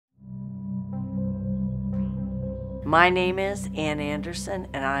My name is Ann Anderson,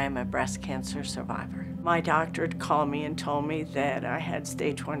 and I am a breast cancer survivor. My doctor called me and told me that I had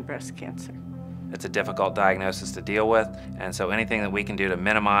stage 1 breast cancer. It's a difficult diagnosis to deal with, and so anything that we can do to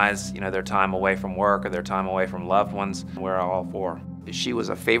minimize, their time away from work or their time away from loved ones, we're all for. She was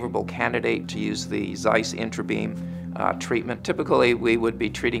a favorable candidate to use the Zeiss INTRABEAM treatment. Typically, we would be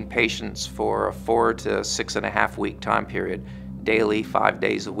treating patients for a 4 to 6.5 week time period, daily, 5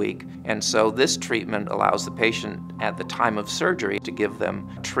 days a week. And so this treatment allows the patient at the time of surgery to give them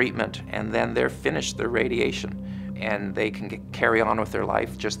treatment, and then they're finished their radiation, and they can carry on with their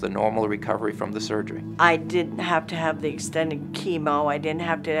life, just the normal recovery from the surgery. I didn't have to have the extended chemo. I didn't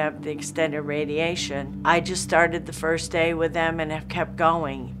have to have the extended radiation. I just started the first day with them and have kept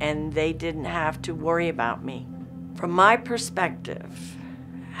going, and they didn't have to worry about me. From my perspective,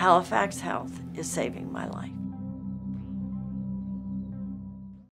 Halifax Health is saving my life.